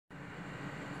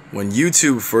When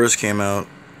YouTube first came out,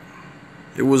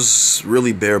 it was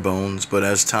really bare bones, but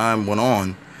as time went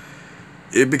on,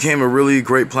 it became a really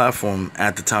great platform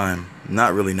at the time.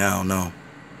 Not really now, no.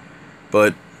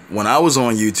 But when I was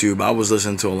on YouTube, I was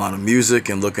listening to a lot of music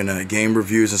and looking at game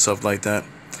reviews and stuff like that.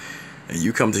 And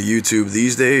you come to YouTube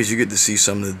these days, you get to see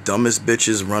some of the dumbest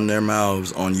bitches run their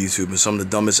mouths on YouTube, and some of the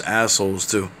dumbest assholes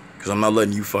too. Because I'm not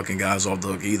letting you fucking guys off the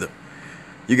hook either.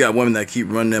 You got women that keep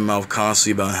running their mouth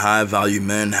constantly about high value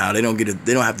men, how they don't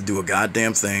have to do a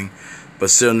goddamn thing but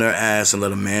sit on their ass and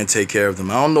let a man take care of them.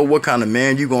 I don't know what kind of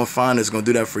man you gonna find that's gonna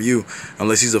do that for you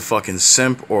unless he's a fucking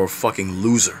simp or a fucking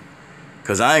loser.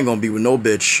 Cause I ain't gonna be with no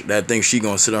bitch that thinks she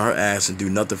gonna sit on her ass and do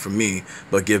nothing for me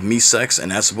but give me sex,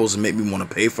 and that's supposed to make me want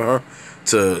to pay for her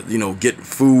to, you know, get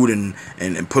food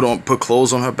and put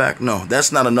clothes on her back. No,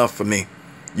 that's not enough for me.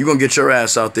 You're gonna get your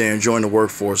ass out there and join the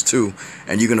workforce too,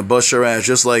 and you're gonna bust your ass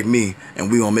just like me,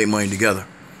 and we gonna make money together.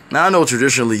 Now I know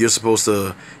traditionally you're supposed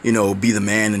to, you know, be the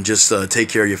man and just take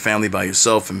care of your family by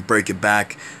yourself and break it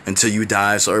back until you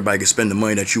die so everybody can spend the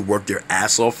money that you worked your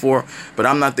ass off for. But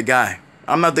I'm not the guy.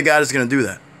 I'm not the guy that's gonna do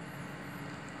that.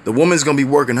 The woman's gonna be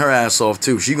working her ass off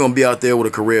too. She's gonna be out there with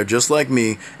a career just like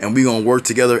me, and we gonna work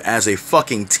together as a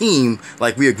fucking team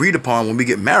like we agreed upon when we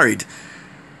get married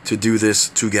to do this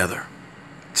together.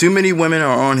 Too many women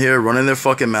are on here running their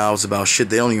fucking mouths about shit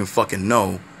they don't even fucking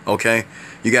know, okay?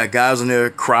 You got guys on there,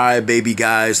 cry baby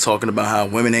guys, talking about how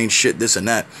women ain't shit, this and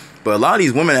that. But a lot of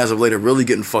these women as of late are really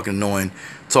getting fucking annoying,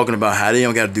 talking about how they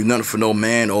don't gotta do nothing for no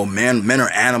man, or men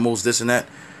are animals, this and that.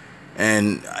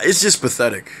 And it's just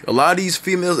pathetic. A lot of these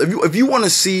females, if you want to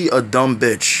see a dumb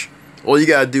bitch, all you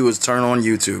gotta do is turn on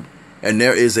YouTube, and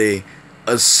there is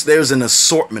there's an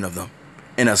assortment of them.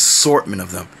 An assortment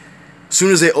of them. As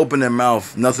soon as they open their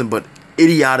mouth, nothing but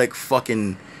idiotic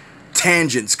fucking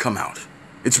tangents come out.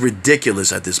 It's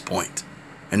ridiculous at this point.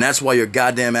 And that's why your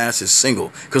goddamn ass is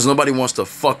single. Because nobody wants to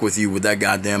fuck with you with that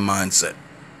goddamn mindset.